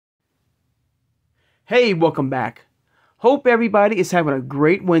Hey, welcome back. Hope everybody is having a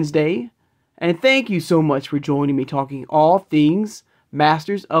great Wednesday. And thank you so much for joining me talking all things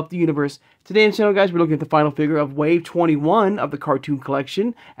Masters of the Universe. Today on the channel, guys, we're looking at the final figure of Wave 21 of the cartoon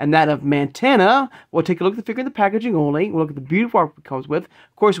collection, and that of MANTENNA. We'll take a look at the figure in the packaging only. We'll look at the beautiful art it comes with.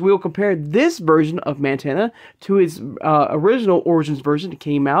 Of course, we'll compare this version of MANTENNA to his original Origins version that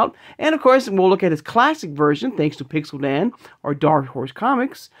came out. And, of course, we'll look at his classic version, thanks to Pixel Dan or Dark Horse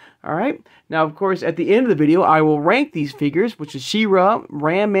Comics. Alright, now, of course, at the end of the video, I will rank these figures, which is She-Ra,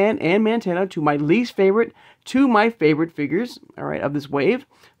 Ram Man, and MANTENNA, to my least favorite to my favorite figures, alright, of this wave.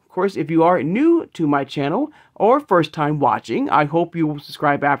 Of course, if you are new to my channel or first time watching, I hope you will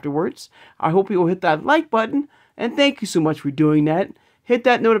subscribe afterwards. I hope you will hit that like button, and thank you so much for doing that. Hit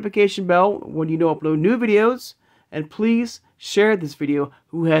that notification bell when you know I upload new videos, and please share this video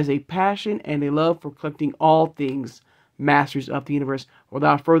who has a passion and a love for collecting all things Masters of the Universe.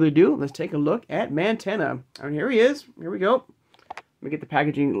 Without further ado, let's take a look at MANTENNA. And here he is. Here we go. Let me get the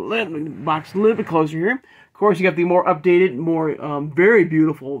packaging box a little bit closer here. Of course, you got the more updated, more very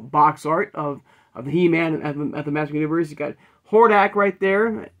beautiful box art of the He-Man at the Masters of the Universe. You got Hordak right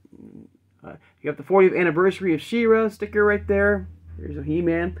there. You got the 40th anniversary of She-Ra sticker right there. Here's a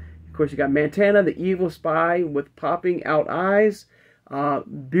He-Man. Of course, you got MANTENNA, the evil spy with popping out eyes.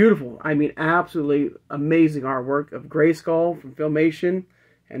 Beautiful. I mean, absolutely amazing artwork of Grayskull from Filmation.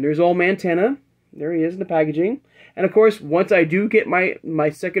 And there's old MANTENNA. There he is in the packaging. And of course, once I do get my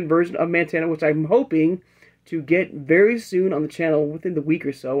second version of MANTENNA, which I'm hoping to get very soon on the channel within the week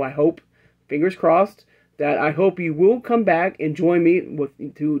or so, I hope, fingers crossed, that I hope you will come back and join me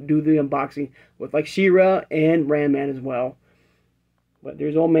to do the unboxing with like She-Ra and Ram Man as well. But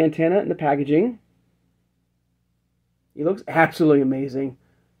there's old MANTENNA in the packaging. He looks absolutely amazing.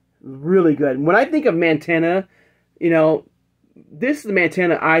 Really good. When I think of MANTENNA, you know, this is the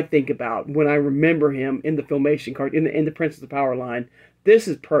MANTENNA I think about when I remember him in the Filmation card, in the Princess of Power line. This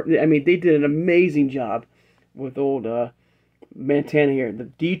is I mean, they did an amazing job with old MANTENNA here. The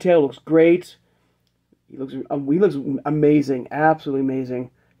detail looks great. He looks amazing. Absolutely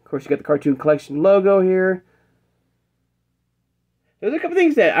amazing. Of course, you got the cartoon collection logo here. There's a couple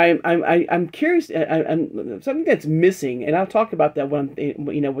things that I'm curious. Something that's missing, and I'll talk about that when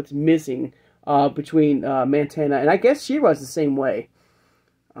what's missing between MANTENNA, and I guess She-Ra's the same way.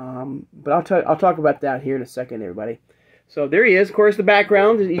 But I'll talk about that here in a second, everybody. So there he is. Of course, the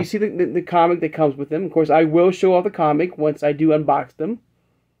background. You see the comic that comes with him. Of course, I will show off the comic once I do unbox them.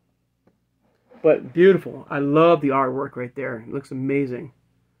 But beautiful. I love the artwork right there. It looks amazing.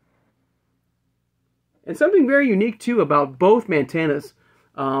 And something very unique, too, about both MANTENNAs,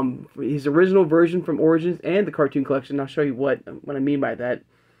 his original version from Origins and the cartoon collection. I'll show you what I mean by that.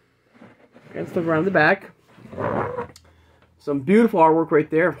 And stuff around the back. Some beautiful artwork right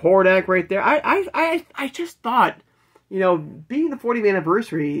there. Hordak right there. I just thought, you know, being the 40th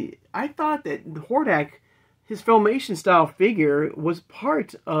anniversary, I thought that Hordak, his Filmation style figure, was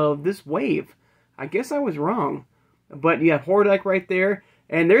part of this wave. I guess I was wrong. But you have Hordak right there.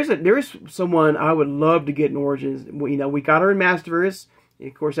 And there's someone I would love to get in Origins. You know, we got her in Masterverse.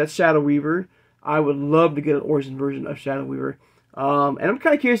 Of course, that's Shadow Weaver. I would love to get an Origins version of Shadow Weaver. And I'm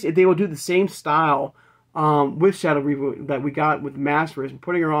kind of curious if they will do the same style with Shadow Weaver that we got with Masterverse and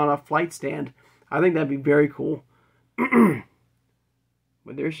putting her on a flight stand. I think that'd be very cool.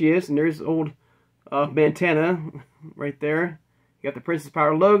 But there she is, and there's old MANTENNA right there. You got the Princess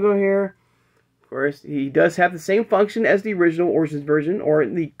Power logo here. Of course, he does have the same function as the original Origins version, or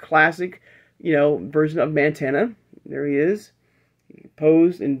the classic, you know, version of MANTENNA. There he is. He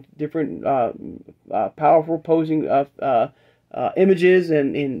posed in different powerful posing images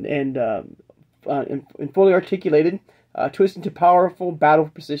and fully articulated, twist into powerful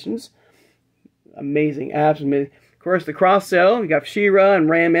battle positions. Amazing, absolutely amazing. Of course, the cross cell. We got She-Ra and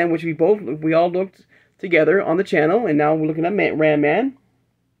Ram Man, which we all looked together on the channel, and now we're looking at Ram Man.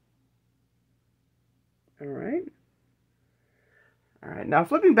 All right. Now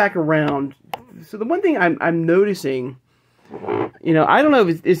flipping back around, so the one thing I'm noticing, you know, I don't know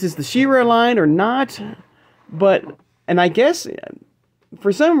if is this the She-Ra line or not, but I guess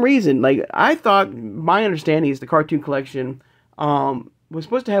for some reason, like I thought, my understanding is the cartoon collection was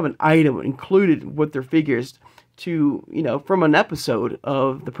supposed to have an item included with their figures to, you know, from an episode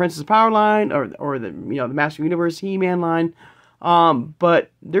of the Princess Power line or the, you know, the Master Universe He-Man line. But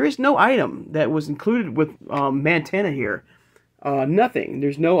there is no item that was included with MANTENNA here. Nothing.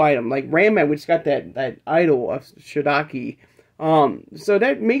 There's no item. Like Ram Man, which got that idol of Shadaki. So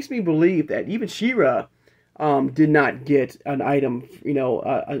that makes me believe that even She-Ra did not get an item, you know,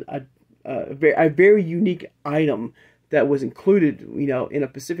 a very unique item that was included, you know, in a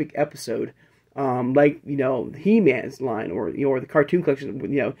specific episode like, you know, He-Man's line, or, you know, or the cartoon collection,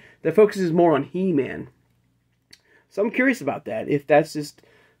 you know, that focuses more on He-Man. So I'm curious about that, if that's just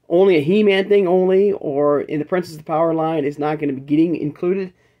only a He-Man thing only, or in the Princess of Power line is not going to be getting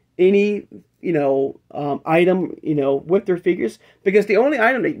included any, you know, item, you know, with their figures. Because the only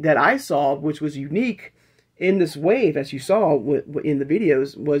item that I saw, which was unique in this wave, as you saw in the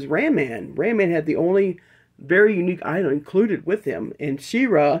videos, was Ram Man. Ram Man had the only very unique item included with him, and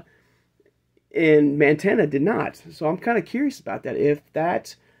She-Ra and Mantenna did not. So I'm kind of curious about that, if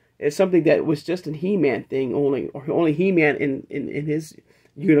that is something that was just a He-Man thing only, or only He-Man in his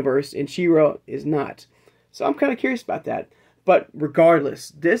universe, and She-Ra is not. So I'm kind of curious about that. But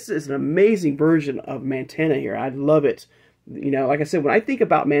regardless, this is an amazing version of Mantenna here. I love it. You know, like I said, when I think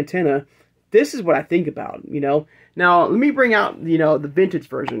about Mantenna, this is what I think about, you know. Now, let me bring out, you know, the vintage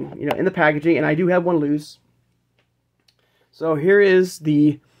version, you know, in the packaging, and I do have one loose. So here is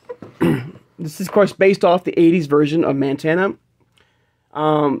the, this is, of course, based off the 80s version of Mantenna.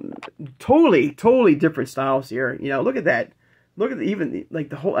 Totally different styles here. You know, look at that. Look at like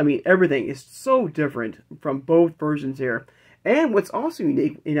the whole, I mean, everything is so different from both versions here. And what's also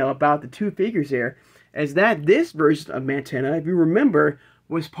unique, you know, about the two figures here is that this version of Mantenna, if you remember,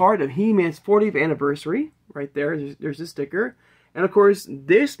 was part of He-Man's 40th anniversary. Right there, there's a sticker. And of course,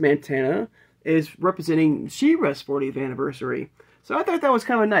 this Mantenna is representing She-Ra's 40th anniversary. So I thought that was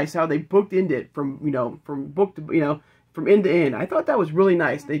kind of nice how they booked ended it from, you know, from book to, you know, from end to end. I thought that was really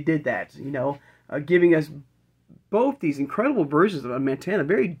nice. They did that, you know, giving us both these incredible versions of Mantenna,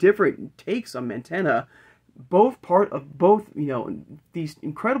 very different takes on Mantenna, both part of both, you know, these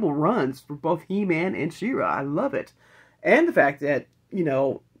incredible runs for both He-Man and She-Ra. I love it. And the fact that, you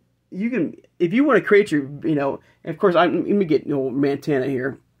know, you can, if you want to create your, you know, and of course, let me get, you know, Mantenna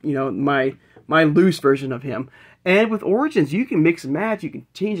here, you know, my loose version of him. And with Origins, you can mix and match, you can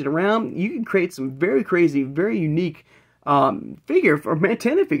change it around, you can create some very crazy, very unique figure, or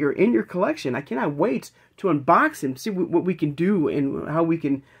Mantenna figure in your collection. I cannot wait to unbox him, see what we can do, and how we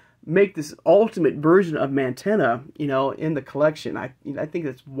can make this ultimate version of Mantenna, you know, in the collection. I think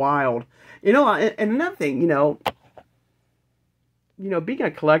that's wild. You know, and another thing, you know, being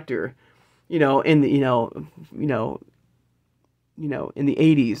a collector, you know, in the, in the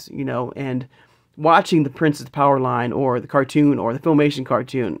 80s, you know, and watching the Princess Power line, or the cartoon, or the Filmation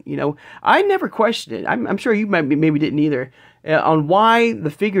cartoon, you know, I never questioned it. I'm sure you maybe didn't either, on why the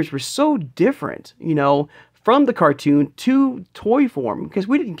figures were so different, you know, from the cartoon to toy form, because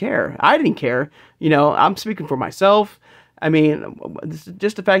we didn't care. I didn't care. You know, I'm speaking for myself. I mean,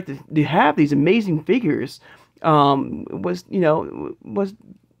 just the fact that you have these amazing figures was,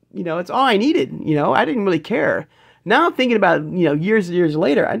 it's all I needed. You know, I didn't really care. Now thinking about, you know, years and years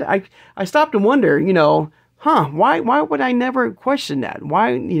later, I stopped to wonder, you know, why would I never question that?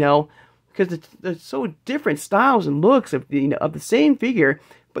 Why, you know, because it's so different styles and looks of, you know, of the same figure,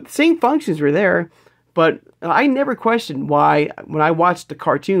 but the same functions were there. But I never questioned why, when I watched the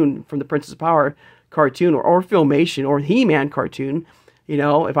cartoon from the Princess of Power cartoon, or Filmation, or He-Man cartoon, you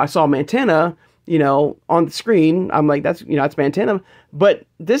know, if I saw Mantenna, you know, on the screen, I'm like, that's, you know, it's Mantenna. But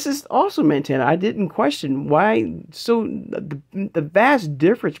this is also Mantenna. I didn't question why, so the vast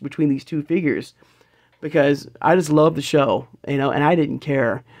difference between these two figures, because I just love the show, you know, and I didn't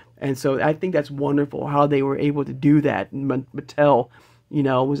care. And so I think that's wonderful how they were able to do that. Mattel, you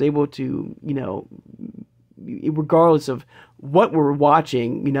know, was able to, you know, regardless of what we're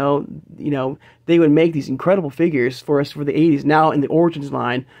watching, you know, they would make these incredible figures for us for the 80s, now in the Origins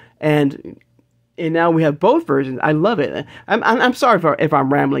line, and now we have both versions. I love it. I'm sorry if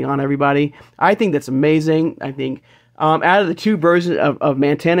I'm rambling on, everybody. I think that's amazing. I think out of the two versions of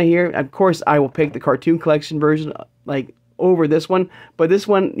Mantenna here, of course, I will pick the cartoon collection version, like, over this one. But this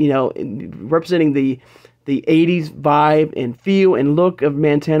one, you know, representing the 80s vibe and feel and look of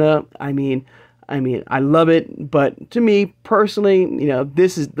Mantenna, I mean, I love it. But to me personally, you know,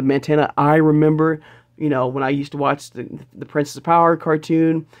 this is the Mantenna I remember, you know, when I used to watch the Princess of Power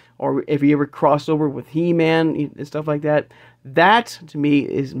cartoon, or if you ever crossed over with He-Man and stuff like that. That, to me,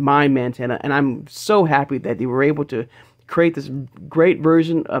 is my Mantenna, and I'm so happy that they were able to create this great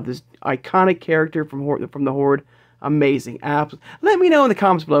version of this iconic character from the Horde. Amazing. Absolutely. Let me know in the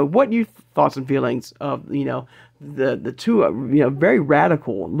comments below what your thoughts and feelings of, you know, the two, you know, very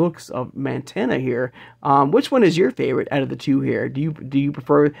radical looks of Mantenna here. Which one is your favorite out of the two here? Do you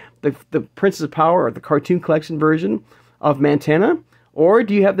prefer the Princess of Power, or the cartoon collection version of Mantenna, or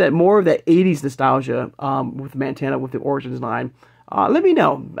do you have that more of that 80s nostalgia with Mantenna with the Origins line? Let me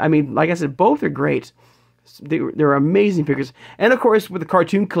know. I mean, like I said, both are great. They're amazing figures. And of course, with the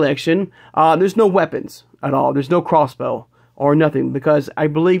cartoon collection, there's no weapons at all. There's no crossbow or nothing, because I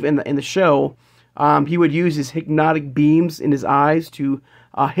believe in the show, he would use his hypnotic beams in his eyes to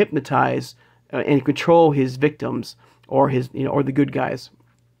hypnotize and control his victims, or his or the good guys.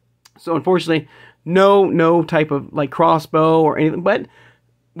 So unfortunately, no type of like crossbow or anything. But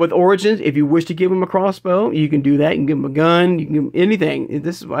with Origins, if you wish to give him a crossbow, you can do that. You can give him a gun. You can give him anything.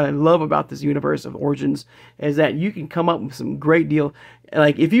 This is what I love about this universe of Origins, is that you can come up with some great deal.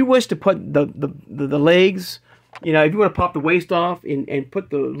 Like if you wish to put the legs, if you want to pop the waist off and put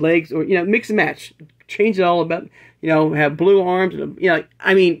the legs, or mix and match, change it all about, have blue arms, and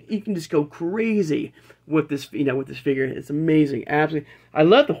I mean, you can just go crazy with this, with this figure. It's amazing, absolutely. I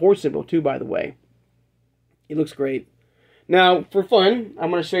love the horse symbol too, by the way. It looks great. Now, for fun,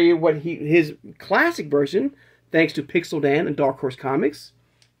 I'm going to show you what his classic version, thanks to Pixel Dan and Dark Horse Comics.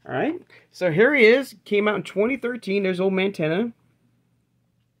 All right, so here he is. Came out in 2013. There's old Mantenna.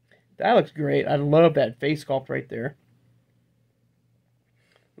 That looks great. I love that face sculpt right there.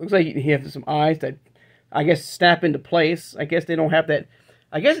 Looks like he has some eyes that, I guess, snap into place. I guess they don't have that.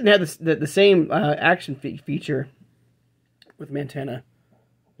 I guess it had the same action feature with Mantenna.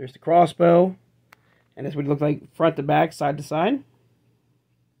 There's the crossbow. And that's what it looks like front to back, side to side.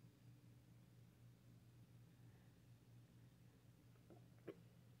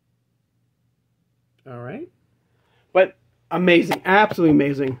 All right. But amazing. Absolutely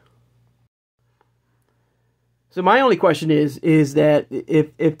amazing. So my only question is that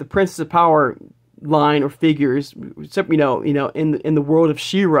if the Princess of Power line or figures, except in the world of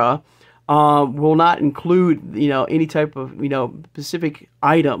She-Ra, will not include any type of specific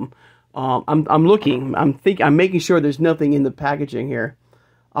item. I'm looking. I'm making sure there's nothing in the packaging here.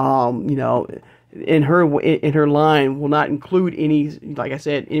 In her line will not include any, like I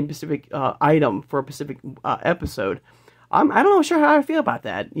said, any specific item for a specific episode. I don't know sure how I feel about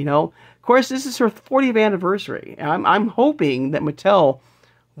that. Of course, this is her 40th anniversary. I'm hoping that Mattel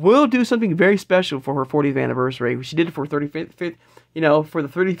will do something very special for her 40th anniversary. She did it for 35th, for the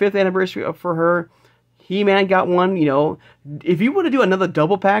 35th anniversary for her. He-Man got one. If you want to do another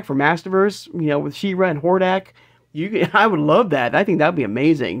double pack for Masterverse, with She-Ra and Hordak, I would love that. I think that would be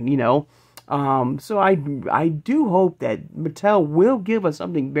amazing. So I do hope that Mattel will give us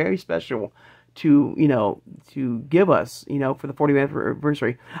something very special to give us for the 40th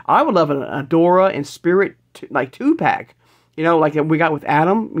anniversary. I would love an Adora and Spirit like 2-pack. Like we got with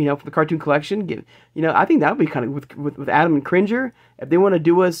Adam, for the cartoon collection. I think that would be kind of with Adam and Cringer. If they want to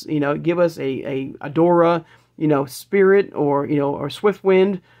do us, give us a Adora, Spirit or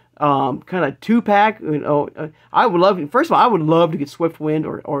Swiftwind, kind of 2-pack. I would love. First of all, I would love to get Swiftwind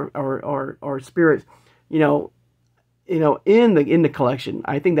or Spirit, in the collection.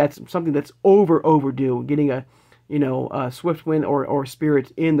 I think that's something that's overdue. Getting a Swiftwind or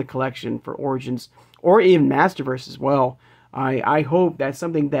Spirit in the collection for Origins or even Masterverse as well. I hope that's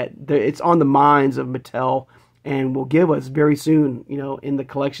something that it's on the minds of Mattel and will give us very soon, in the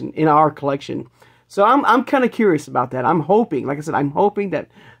collection, in our collection. So I'm kind of curious about that. I'm hoping, like I said, I'm hoping that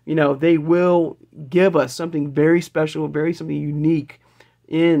they will give us something very special, something unique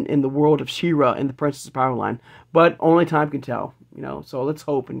in the world of She-Ra and the Princess of Power line. But only time can tell, So let's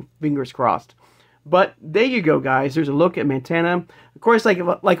hope and fingers crossed. But there you go, guys. There's a look at Mantenna. Of course,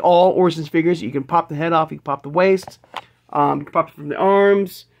 like all Origins figures, you can pop the head off, you can pop the waist. You can pop it from the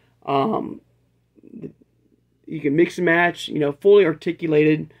arms. You can mix and match. Fully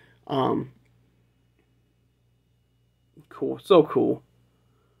articulated. Cool, so cool.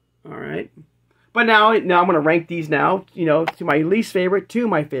 All right, but now I'm going to rank these now. To my least favorite to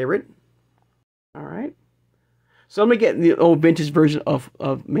my favorite. All right. So I'm going to get the old vintage version of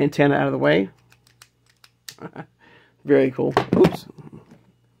Mantenna out of the way. Very cool. Oops.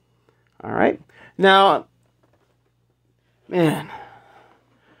 All right. Now. Man.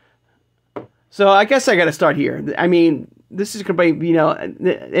 So I guess I got to start here. I mean, this is going to be,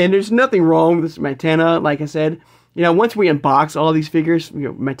 and there's nothing wrong with this Mantenna. Like I said, once we unbox all these figures,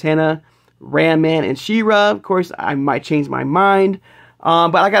 Mantenna, Ram Man, and She-Ra, of course, I might change my mind.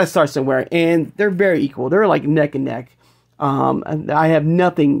 But I got to start somewhere, and they're very equal. They're like neck and neck. I have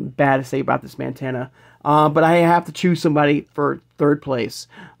nothing bad to say about this Mantenna. But I have to choose somebody for third place.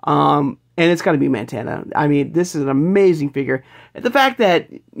 And it's got to be Mantenna. I mean, this is an amazing figure. And the fact that,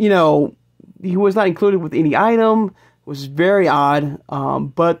 he was not included with any item was very odd.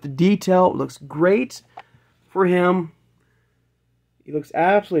 But the detail looks great for him. He looks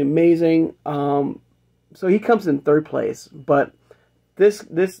absolutely amazing. So he comes in third place. But this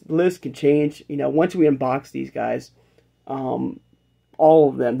list can change. Once we unbox these guys, all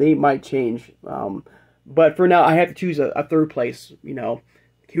of them, they might change. But for now, I have to choose a third place,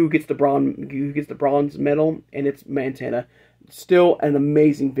 who gets the bronze medal, and it's Mantenna. still an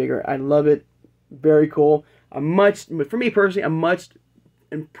amazing figure. I love it. Very cool. For me personally, a much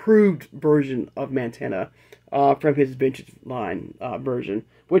improved version of Mantenna from his vintage line version,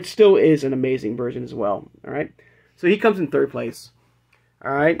 which still is an amazing version as well. All right, so he comes in third place.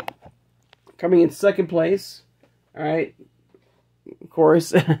 All right, coming in second place. All right, of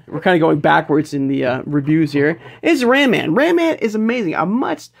course, we're kind of going backwards in the reviews here. Is Ram Man. Ram Man is amazing.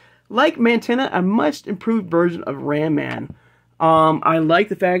 Like Mantenna, a much improved version of Ram Man. I like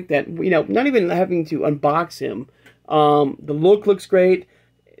the fact that, not even having to unbox him, the look looks great.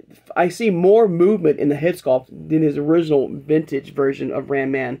 I see more movement in the head sculpt than his original vintage version of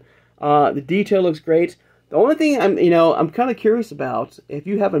Ram Man. The detail looks great. The only thing I'm kind of curious about, if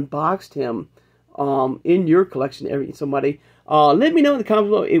you have unboxed him in your collection, let me know in the comments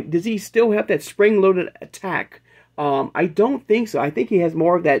below. Does he still have that spring-loaded attack? I don't think so. I think he has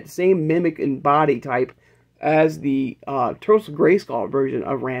more of that same mimic and body type as the Turtle Grayskull version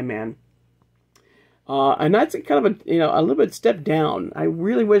of Ram Man. And that's kind of a little bit step down. I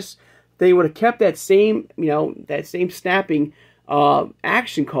really wish they would have kept that same, that same snapping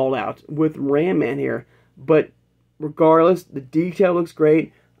action call out with Ram Man here. But regardless, the detail looks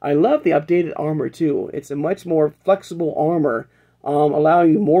great. I love the updated armor too. It's a much more flexible armor,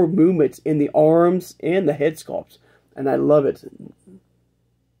 allowing you more movements in the arms and the head sculpt. And I love it.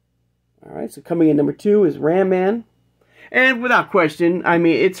 Alright, so coming in number 2 is Ram Man. And without question,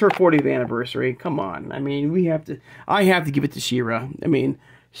 it's her 40th anniversary. Come on. I have to give it to She-Ra.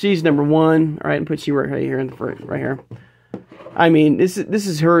 She's number 1. Alright, and put She-Ra right here in the front, right here. This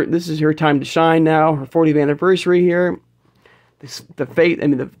is her time to shine now. Her 40th anniversary here.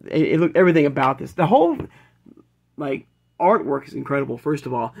 Everything about this. The whole, artwork is incredible, first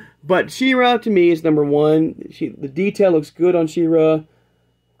of all. But She-Ra, to me, is number 1. The detail looks good on She-Ra. Of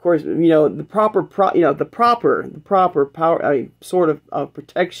course, the proper power, sword of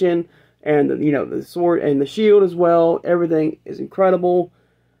protection, and the sword and the shield as well. Everything is incredible.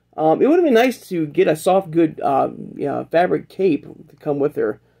 It would have been nice to get a soft, good, fabric cape to come with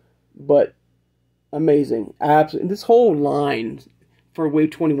her, but amazing, absolutely. This whole line for Wave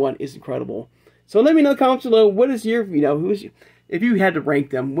 21 is incredible. So let me know in the comments below. What is your, if you had to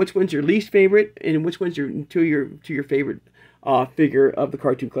rank them, which one's your least favorite, and which one's your favorite figure of the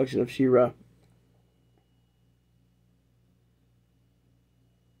cartoon collection of She-Ra.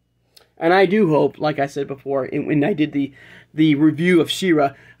 And I do hope, like I said before, when I did the review of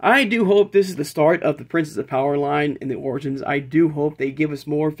She-Ra, I do hope this is the start of the Princess of Power line in the Origins. I do hope they give us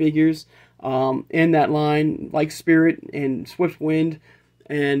more figures in that line, like Spirit and Swift Wind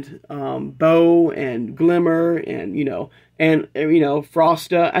and Bow and Glimmer and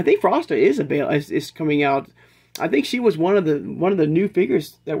Frosta. I think Frosta is coming out. I think she was one of the new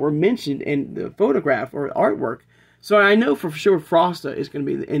figures that were mentioned in the photograph or artwork. So I know for sure Frosta is going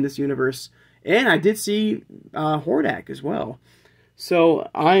to be in this universe. And I did see Hordak as well. So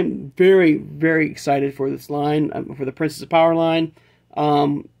I'm very, very excited for this line, for the Princess of Power line.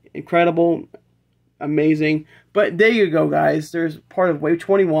 Incredible, amazing. But there you go, guys. There's part of Wave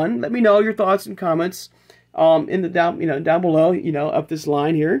 21. Let me know your thoughts and comments in the down below, of this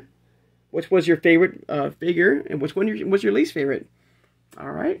line here. Which was your favorite figure, and which one was your least favorite?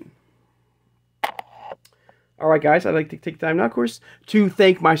 All right. All right, guys. I'd like to take time now, of course, to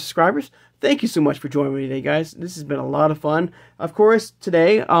thank my subscribers. Thank you so much for joining me today, guys. This has been a lot of fun. Of course,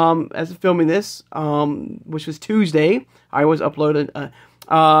 today, as of filming this, which was Tuesday, I was uploaded.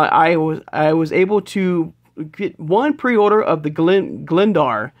 I was able to get one pre-order of the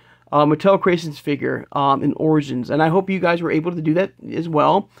Glendar Mattel Creations figure in Origins, and I hope you guys were able to do that as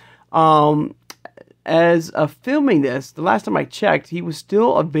well. As of filming this, the last time I checked, he was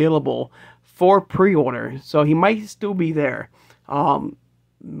still available for pre-order, so he might still be there.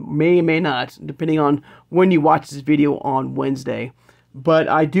 May not, depending on when you watch this video on Wednesday. But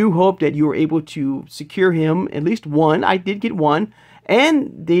I do hope that you were able to secure him, at least one. I did get one,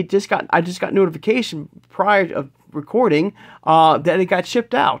 and I just got notification prior to recording that it got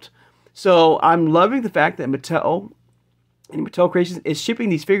shipped out. So I'm loving the fact that Mattel Creations is shipping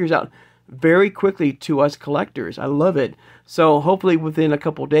these figures out very quickly to us collectors. I love it. So hopefully within a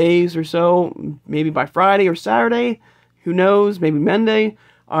couple days or so, maybe by Friday or Saturday, who knows, maybe Monday,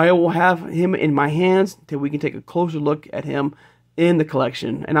 I will have him in my hands until we can take a closer look at him in the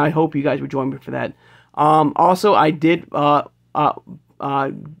collection. And I hope you guys would join me for that. Also, I did get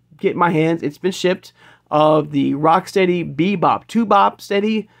my hands, it's been shipped, of the Rocksteady Bebop 2-Bop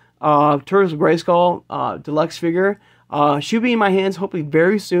Steady Turtles of Grayskull deluxe figure. Should be in my hands hopefully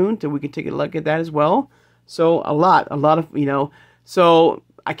very soon, so we can take a look at that as well. So a lot of, so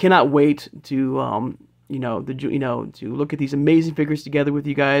I cannot wait to, to look at these amazing figures together with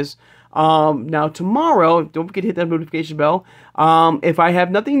you guys. Now tomorrow, don't forget to hit that notification bell. If I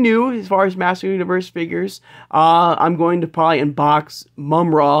have nothing new as far as Master Universe figures, I'm going to probably unbox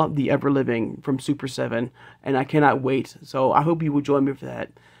Mum-Ra, the Ever Living from Super 7, and I cannot wait. So I hope you will join me for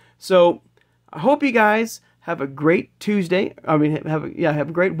that. So I hope you guys have a great Tuesday. Have a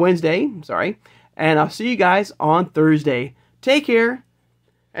great Wednesday. Sorry, and I'll see you guys on Thursday. Take care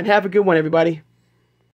and have a good one, everybody.